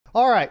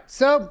All right,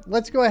 so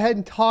let's go ahead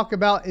and talk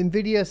about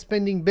Nvidia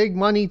spending big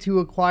money to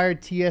acquire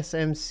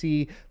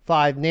TSMC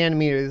 5nm.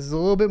 This is a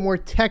little bit more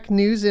tech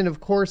news, and of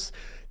course,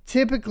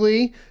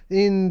 typically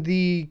in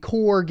the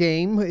core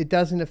game, it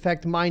doesn't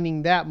affect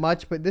mining that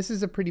much, but this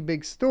is a pretty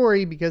big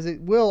story because it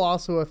will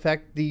also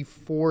affect the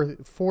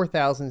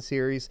 4000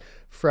 series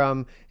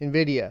from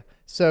Nvidia.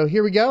 So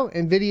here we go.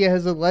 Nvidia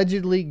has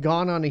allegedly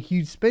gone on a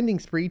huge spending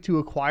spree to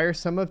acquire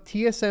some of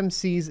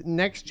TSMC's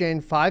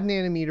next-gen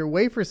 5nm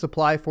wafer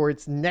supply for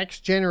its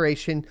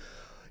next-generation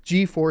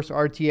GeForce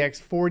RTX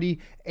 40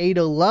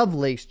 Ada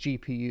Lovelace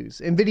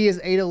GPUs. Nvidia's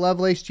Ada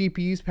Lovelace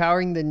GPUs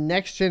powering the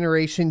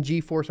next-generation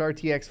GeForce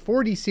RTX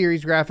 40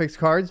 series graphics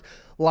cards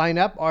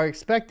lineup are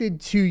expected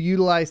to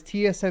utilize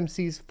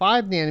TSMC's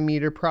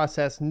 5nm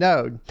process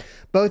node.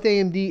 Both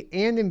AMD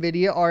and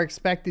Nvidia are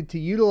expected to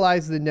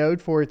utilize the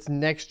node for its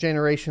next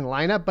generation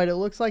lineup, but it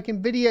looks like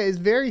Nvidia is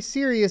very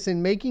serious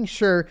in making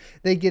sure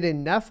they get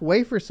enough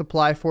wafer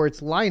supply for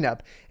its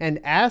lineup, and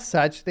as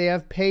such, they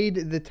have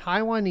paid the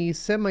Taiwanese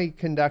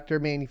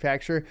semiconductor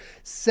manufacturer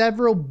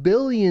several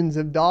billions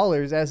of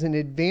dollars as an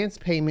advance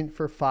payment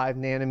for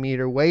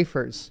 5nm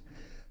wafers.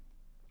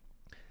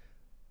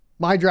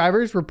 My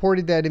Drivers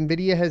reported that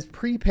Nvidia has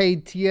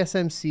prepaid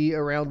TSMC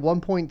around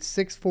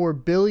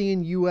 1.64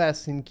 billion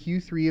US in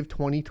Q3 of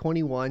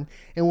 2021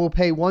 and will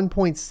pay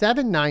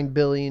 1.79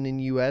 billion in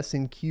US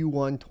in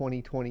Q1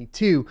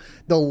 2022.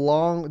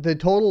 The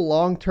total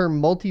long-term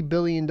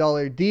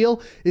multi-billion-dollar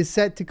deal is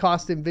set to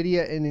cost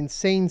Nvidia an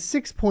insane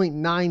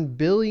 6.9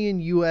 billion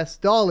US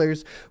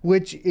dollars,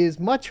 which is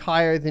much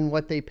higher than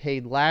what they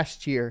paid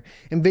last year.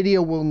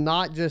 Nvidia will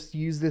not just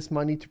use this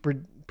money to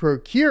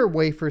procure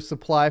wafer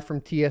supply from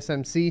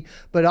TSMC,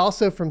 but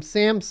also from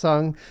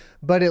Samsung,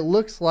 but it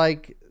looks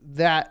like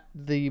that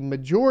the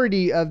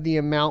majority of the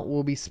amount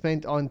will be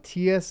spent on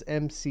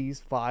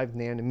TSMC's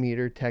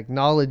 5nm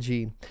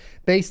technology.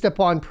 Based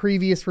upon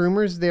previous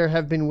rumors, there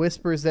have been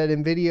whispers that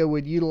Nvidia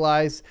would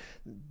utilize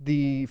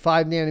the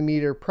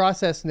 5nm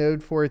process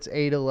node for its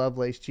Ada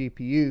Lovelace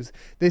GPUs.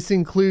 This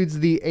includes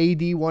the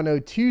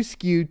AD102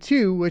 SKU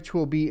 2, which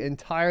will be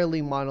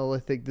entirely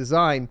monolithic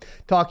design.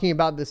 Talking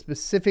about the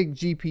specific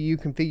GPU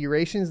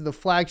configurations, the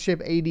flagship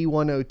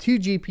AD102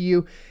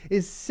 GPU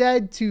is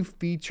said to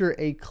feature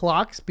a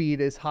clock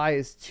speed as high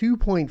as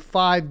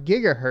 2.5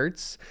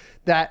 gigahertz.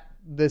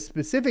 The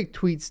specific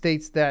tweet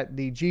states that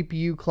the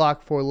GPU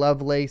clock for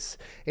Lovelace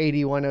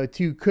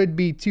AD102 could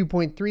be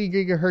 2.3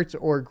 gigahertz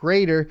or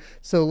greater.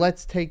 So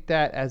let's take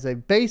that as a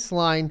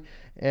baseline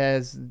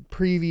as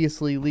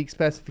previously leaked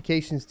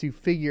specifications to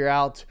figure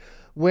out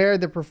where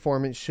the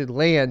performance should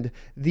land.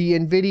 The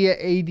Nvidia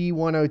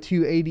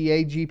AD102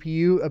 ADA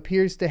GPU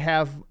appears to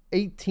have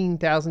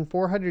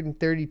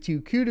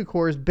 18,432 CUDA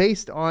cores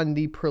based on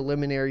the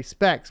preliminary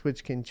specs,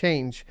 which can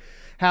change,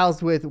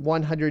 housed with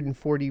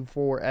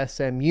 144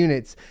 SM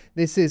units.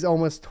 This is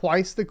almost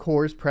twice the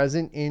cores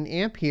present in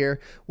Ampere,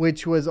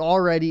 which was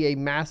already a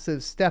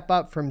massive step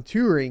up from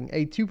Turing.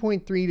 A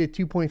 2.3 to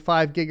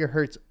 2.5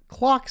 gigahertz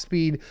clock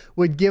speed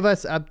would give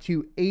us up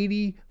to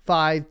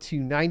 85 to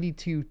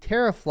 92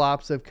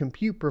 teraflops of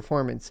compute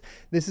performance.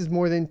 This is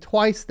more than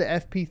twice the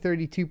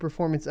FP32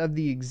 performance of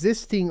the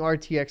existing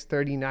RTX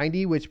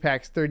 3090, which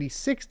packs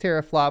 36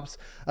 teraflops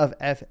of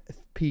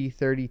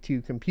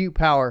FP32 compute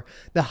power.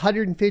 The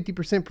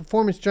 150%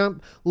 performance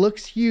jump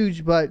looks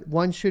huge, but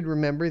one should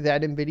remember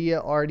that Nvidia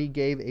already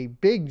gave a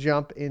big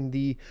jump in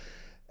the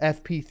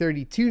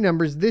FP32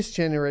 numbers this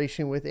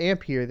generation with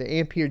Ampere. The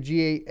Ampere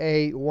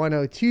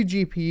GA102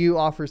 GPU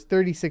offers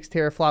 36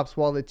 teraflops,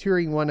 while the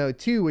Turing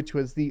 102, which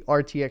was the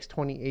RTX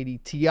 2080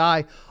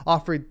 Ti,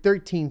 offered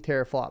 13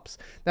 teraflops.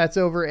 That's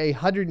over a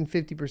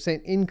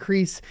 150%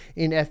 increase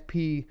in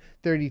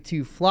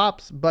FP32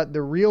 flops, but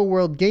the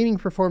real-world gaming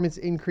performance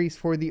increase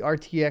for the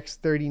RTX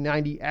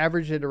 3090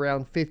 averaged at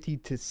around 50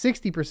 to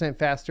 60%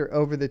 faster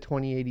over the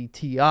 2080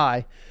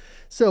 Ti.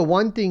 So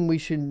one thing we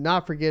should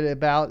not forget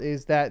about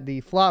is that the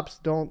flops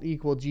don't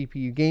equal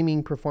GPU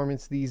gaming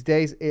performance these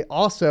days. It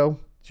also,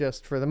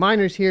 just for the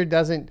miners here,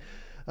 doesn't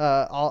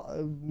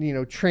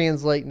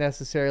translate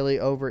necessarily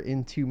over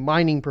into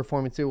mining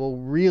performance. It will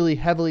really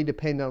heavily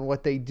depend on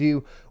what they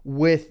do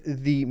with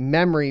the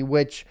memory,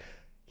 which,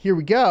 here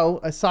we go.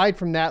 Aside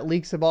from that,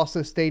 leaks have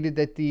also stated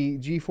that the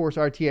GeForce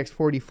RTX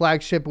 40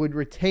 flagship would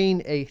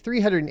retain a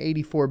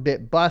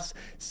 384-bit bus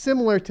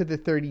similar to the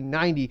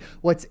 3090.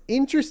 What's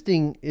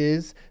interesting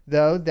is,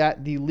 though,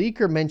 that the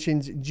leaker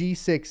mentions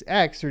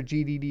G6X or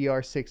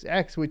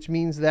GDDR6X, which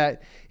means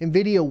that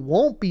Nvidia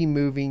won't be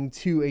moving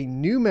to a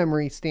new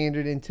memory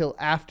standard until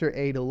after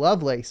Ada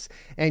Lovelace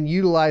and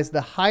utilize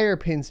the higher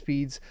pin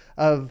speeds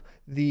of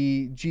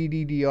the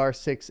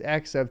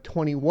GDDR6X of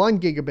 21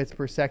 gigabits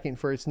per second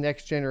for its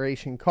next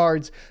generation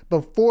cards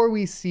before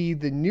we see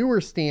the newer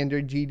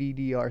standard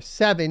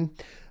GDDR7.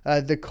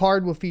 The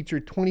card will feature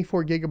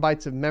 24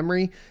 gigabytes of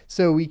memory,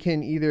 so we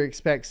can either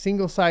expect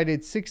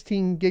single-sided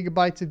 16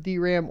 gigabytes of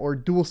DRAM or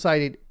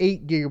dual-sided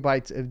 8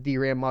 gigabytes of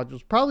DRAM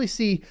modules. Probably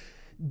see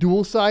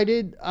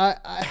dual-sided.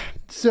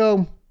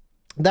 So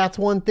That's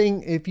one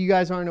thing. If you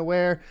guys aren't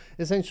aware,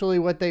 essentially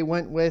what they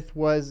went with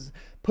was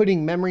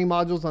putting memory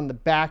modules on the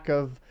back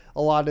of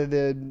a lot of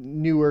the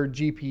newer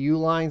GPU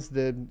lines,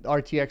 the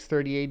RTX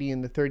 3080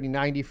 and the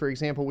 3090, for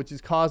example, which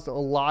has caused a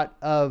lot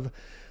of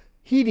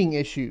heating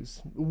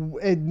issues.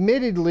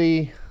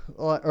 Admittedly,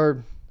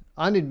 or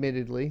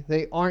unadmittedly,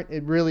 they aren't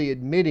really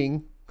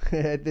admitting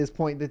at this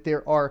point that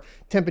there are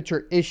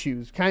temperature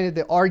issues. Kind of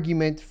the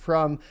argument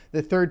from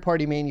the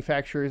third-party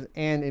manufacturers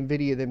and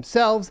Nvidia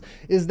themselves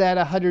is that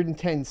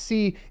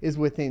 110C is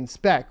within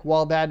spec.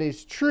 While that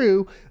is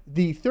true,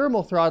 the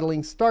thermal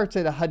throttling starts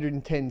at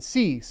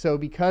 110C. So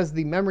because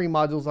the memory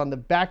modules on the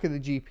back of the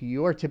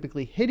GPU are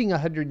typically hitting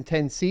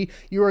 110C,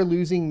 you are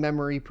losing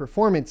memory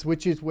performance,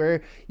 which is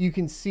where you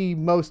can see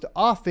most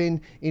often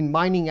in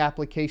mining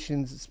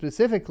applications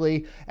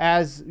specifically,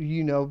 as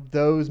you know,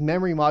 those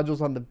memory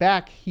modules on the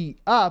back heat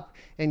up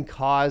and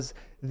cause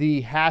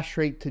the hash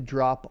rate to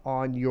drop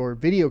on your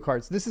video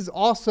cards. This is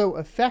also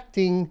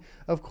affecting,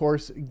 of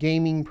course,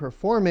 gaming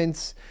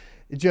performance,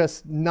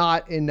 just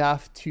not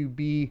enough to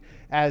be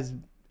as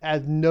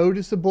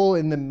noticeable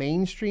in the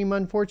mainstream,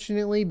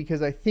 unfortunately,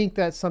 because I think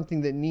that's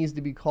something that needs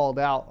to be called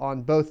out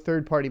on both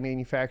third-party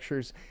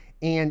manufacturers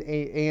and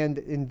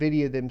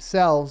Nvidia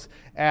themselves,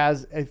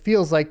 as it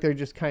feels like they're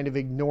just kind of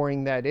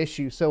ignoring that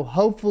issue. So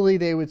hopefully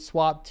they would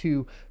swap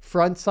to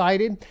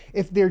front-sided.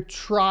 If they're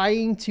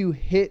trying to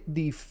hit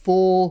the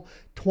full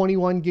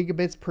 21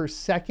 gigabits per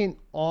second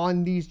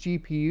on these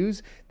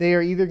GPUs, they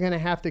are either going to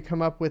have to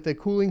come up with a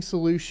cooling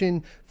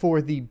solution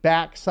for the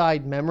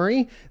backside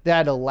memory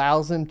that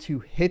allows them to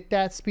hit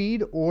that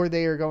speed, or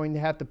they are going to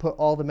have to put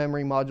all the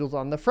memory modules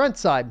on the front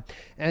side.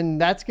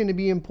 And that's going to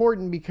be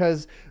important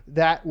because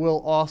that will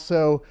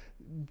also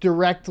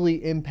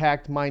directly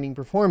impact mining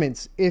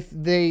performance. If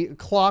they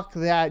clock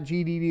that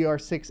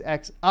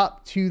GDDR6X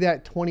up to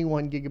that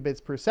 21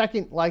 gigabits per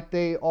second, like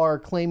they are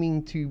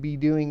claiming to be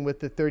doing with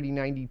the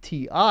 3090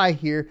 Ti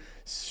here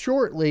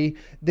shortly,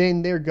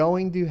 then they're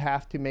going to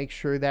have to make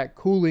sure that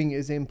cooling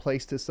is in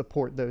place to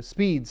support those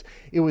speeds.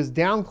 It was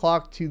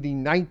downclocked to the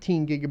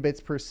 19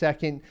 gigabits per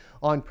second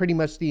on pretty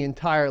much the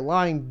entire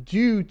line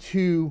due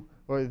to,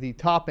 or the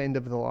top end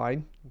of the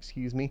line,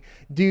 excuse me,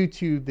 due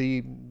to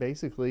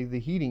basically the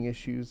heating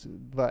issues,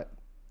 but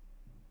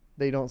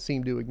they don't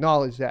seem to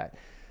acknowledge that.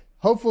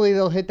 Hopefully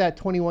they'll hit that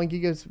 21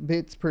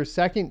 gigabits per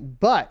second,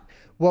 but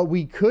what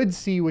we could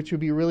see, which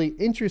would be really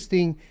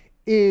interesting,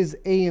 is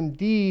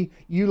AMD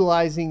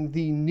utilizing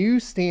the new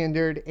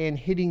standard and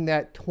hitting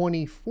that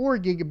 24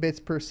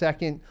 gigabits per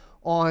second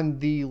on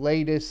the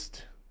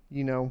latest,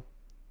 you know,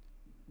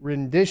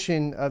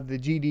 rendition of the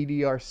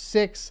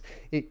GDDR6.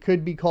 It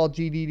could be called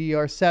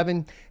GDDR7,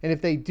 and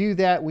if they do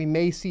that, we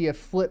may see a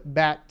flip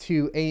back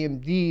to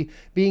AMD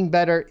being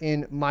better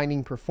in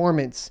mining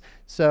performance.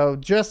 So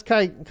just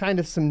kind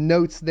of some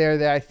notes there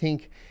that I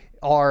think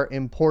are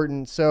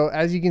important. So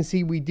as you can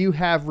see, we do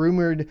have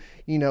rumored,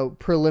 you know,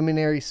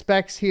 preliminary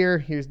specs here.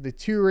 Here's the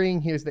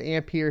 2-ring, here's the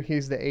Ampere,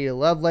 here's the Ada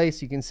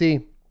Lovelace. You can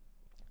see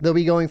they'll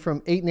be going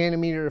from 8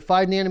 nanometer to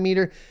 5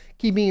 nanometer,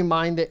 keeping in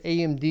mind that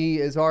AMD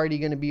is already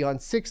going to be on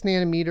 6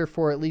 nanometer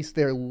for at least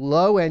their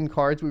low-end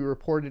cards. We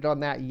reported on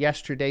that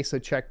yesterday, so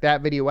check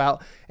that video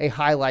out. A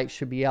highlight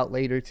should be out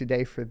later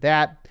today for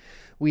that.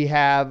 We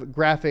have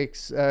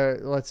graphics.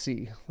 Let's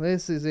see.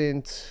 This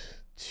isn't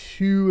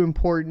too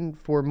important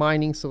for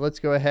mining, so let's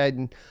go ahead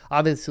and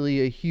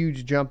obviously a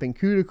huge jump in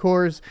CUDA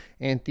cores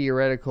and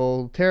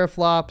theoretical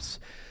teraflops.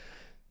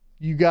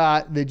 You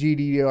got the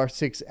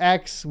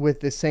GDDR6X with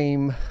the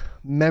same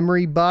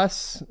memory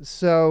bus.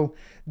 So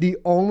the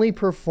only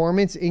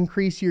performance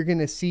increase you're going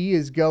to see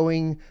is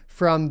going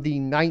from the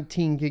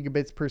 19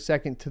 gigabits per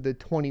second to the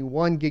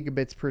 21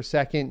 gigabits per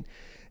second.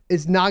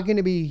 It's not going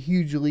to be a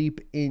huge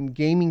leap in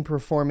gaming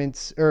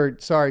performance, or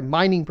sorry,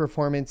 mining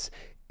performance,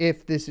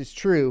 if this is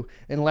true,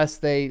 unless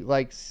they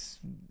like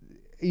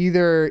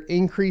either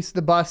increase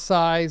the bus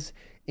size,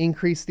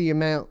 increase the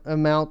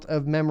amount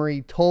of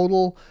memory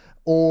total,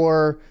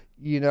 or,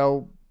 you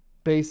know,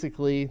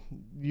 basically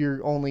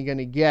you're only going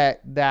to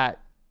get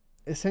that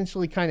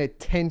essentially kind of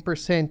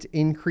 10%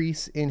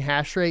 increase in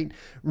hash rate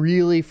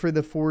really for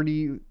the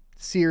 40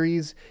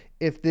 series.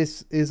 If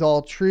this is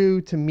all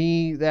true, to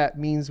me, that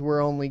means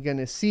we're only going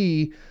to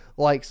see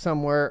like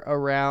somewhere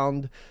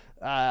around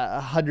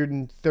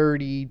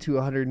 130 to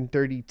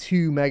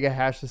 132 mega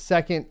hash a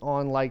second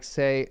on, like,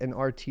 say, an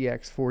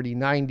RTX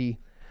 4090.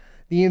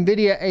 The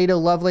Nvidia Ada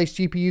Lovelace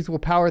GPUs will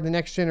power the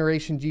next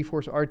generation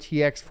GeForce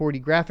RTX 40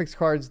 graphics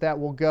cards that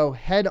will go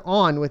head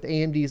on with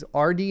AMD's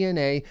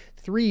RDNA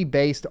 3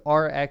 based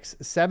RX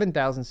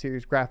 7000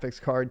 series graphics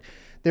card.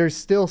 There's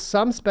still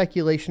some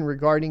speculation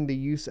regarding the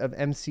use of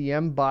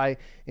MCM by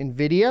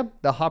Nvidia.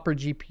 The Hopper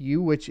GPU,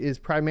 which is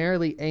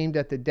primarily aimed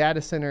at the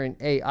data center and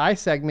AI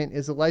segment,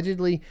 is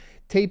allegedly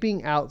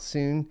taping out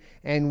soon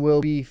and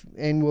will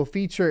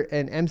feature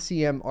an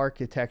MCM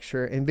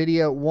architecture.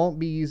 Nvidia won't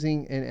be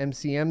using an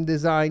MCM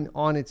design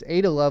on its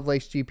Ada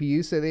Lovelace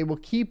GPU, so they will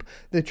keep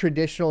the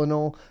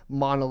traditional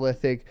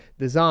monolithic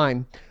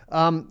design.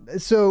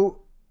 So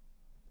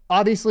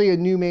Obviously, a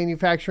new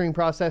manufacturing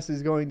process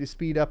is going to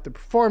speed up the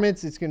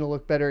performance. It's going to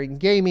look better in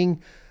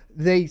gaming.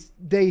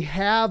 They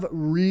have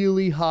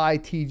really high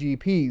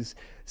TGPs.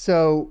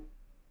 So,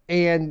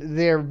 and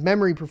their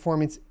memory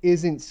performance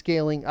isn't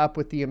scaling up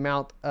with the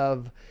amount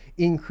of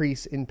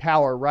increase in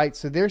power, right?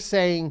 So they're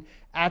saying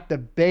at the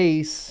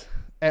base,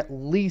 at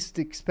least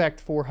expect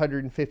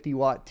 450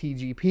 watt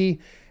TGP,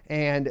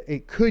 and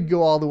it could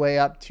go all the way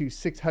up to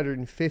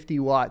 650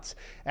 watts.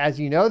 As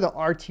you know, the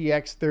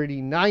RTX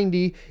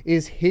 3090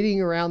 is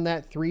hitting around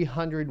that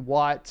 300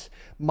 watt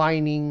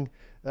mining,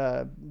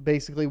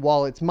 basically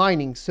while it's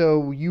mining.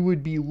 So you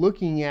would be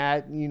looking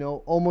at, you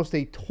know, almost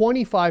a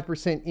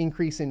 25%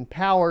 increase in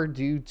power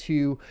due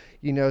to,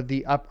 you know,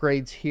 the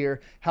upgrades here.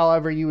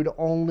 However, you would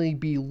only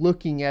be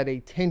looking at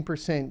a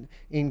 10%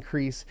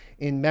 increase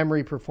in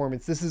memory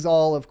performance. This is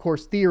all, of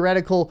course,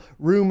 theoretical,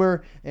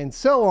 rumor, and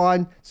so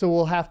on. So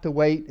we'll have to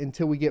wait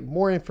until we get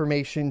more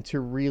information to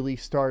really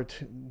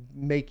start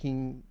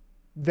making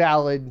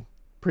valid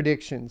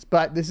predictions.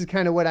 But this is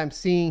kind of what I'm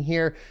seeing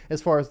here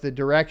as far as the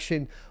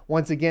direction.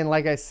 Once again,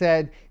 like I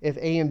said, if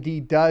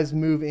AMD does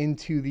move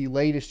into the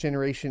latest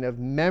generation of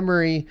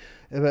memory,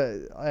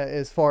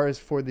 as far as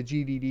for the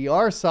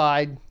GDDR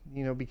side,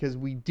 you know, because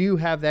we do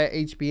have that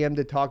HBM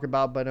to talk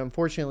about, but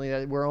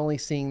unfortunately we're only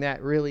seeing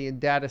that really in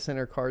data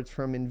center cards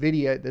from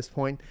Nvidia at this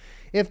point.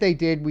 If they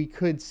did, we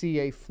could see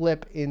a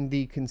flip in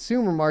the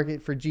consumer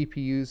market for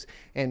GPUs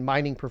and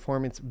mining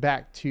performance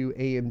back to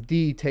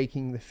AMD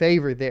taking the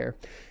favor there.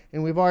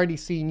 And we've already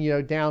seen, you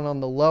know, down on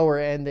the lower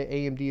end, the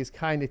AMD is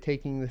kind of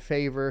taking the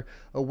favor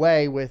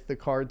away with the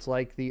cards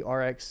like the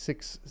RX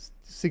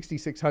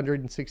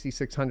 6600 and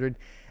 6600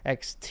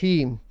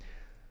 XT.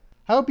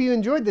 I hope you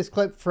enjoyed this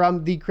clip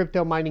from the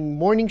Crypto Mining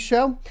Morning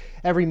Show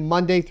every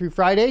Monday through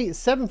Friday,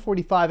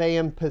 7:45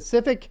 a.m.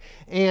 Pacific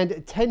and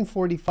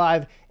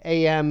 10:45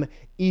 a.m.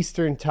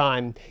 Eastern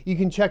Time. You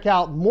can check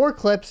out more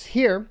clips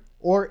here,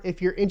 or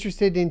if you're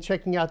interested in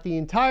checking out the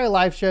entire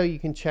live show, you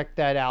can check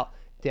that out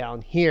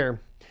down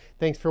here.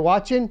 Thanks for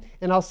watching,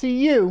 and I'll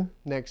see you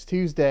next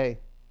Tuesday.